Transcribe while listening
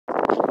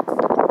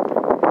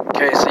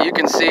Okay, so you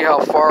can see how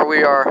far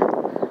we are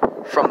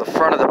from the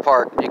front of the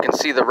park. You can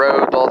see the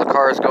road, all the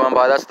cars going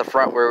by. That's the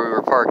front where we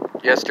were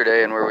parked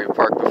yesterday and where we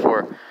parked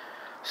before.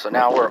 So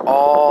now we're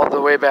all the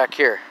way back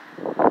here.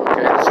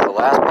 Okay, this is the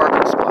last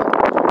parking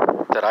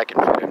spot that I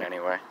can fit in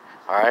anyway.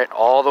 Alright,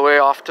 all the way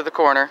off to the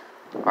corner.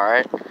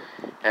 Alright,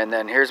 and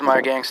then here's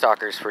my gang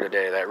stalkers for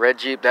today. That red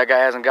Jeep, that guy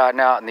hasn't gotten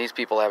out, and these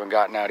people haven't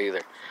gotten out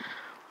either.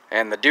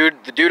 And the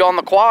dude on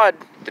the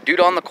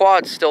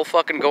quad's still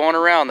fucking going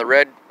around, the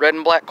red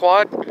and black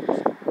quad.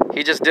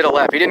 He just did a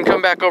lap. He didn't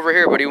come back over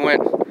here, but he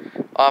went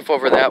off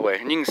over that way.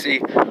 And you can see,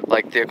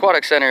 like, the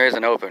aquatic center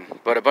isn't open,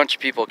 but a bunch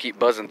of people keep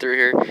buzzing through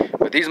here.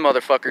 But these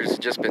motherfuckers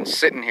just been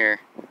sitting here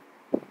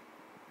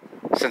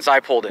since I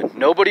pulled in.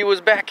 Nobody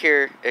was back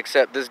here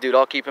except this dude.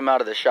 I'll keep him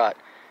out of the shot.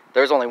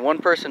 There's only one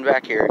person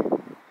back here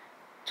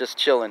just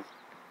chilling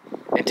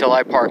until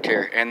I parked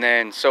here. And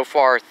then so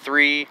far,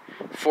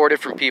 4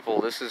 different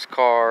people. This is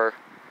car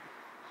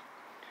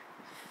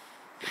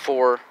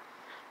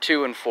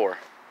 2 and 4.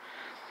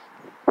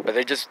 But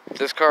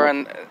this car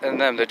and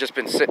them, they've just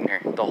been sitting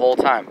here the whole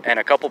time. And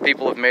a couple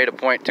people have made a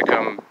point to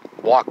come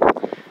walk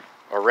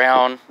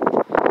around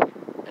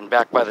and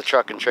back by the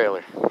truck and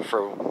trailer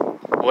for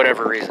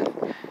whatever reason.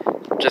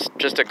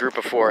 Just a group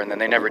of 4, and then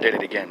they never did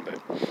it again.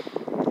 But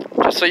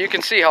just so you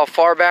can see how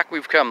far back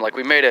we've come. Like,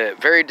 we made a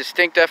very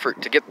distinct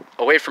effort to get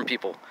away from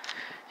people.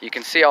 You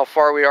can see how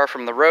far we are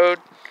from the road.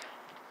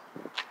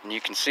 And you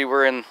can see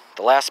we're in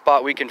the last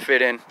spot we can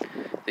fit in.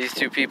 These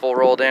 2 people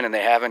rolled in and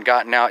they haven't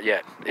gotten out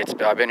yet.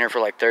 I've been here for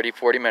like 30,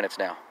 40 minutes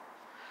now.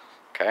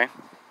 Okay?